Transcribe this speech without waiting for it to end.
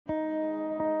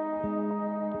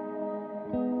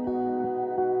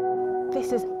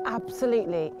This is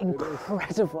absolutely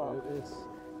incredible. It is.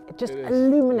 Just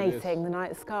illuminating the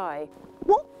night sky.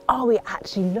 What are we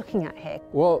actually looking at here?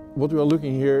 Well, what we are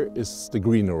looking here is the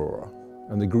green aurora.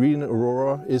 And the green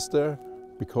aurora is there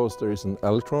because there is an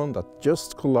electron that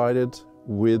just collided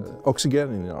with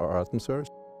oxygen in our atmosphere.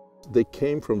 They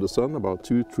came from the sun about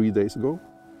 2-3 days ago,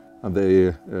 and they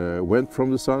went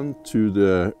from the sun to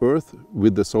the Earth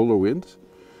with the solar wind.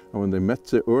 And when they met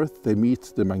the Earth, they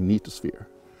meet the magnetosphere.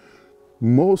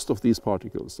 Most of these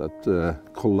particles that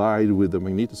collide with the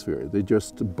magnetosphere, they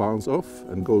just bounce off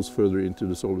and goes further into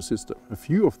the solar system. A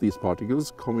few of these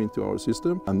particles come into our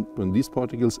system, and when these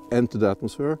particles enter the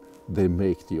atmosphere, they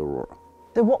make the aurora.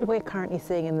 So what we're currently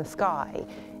seeing in the sky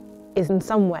is in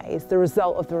some ways the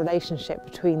result of the relationship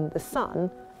between the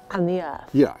sun and the Earth.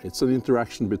 Yeah, it's an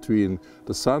interaction between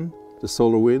the sun, the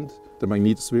solar wind, the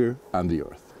magnetosphere and the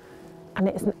Earth. And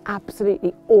it's an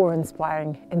absolutely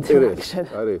awe-inspiring interaction.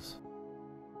 It is.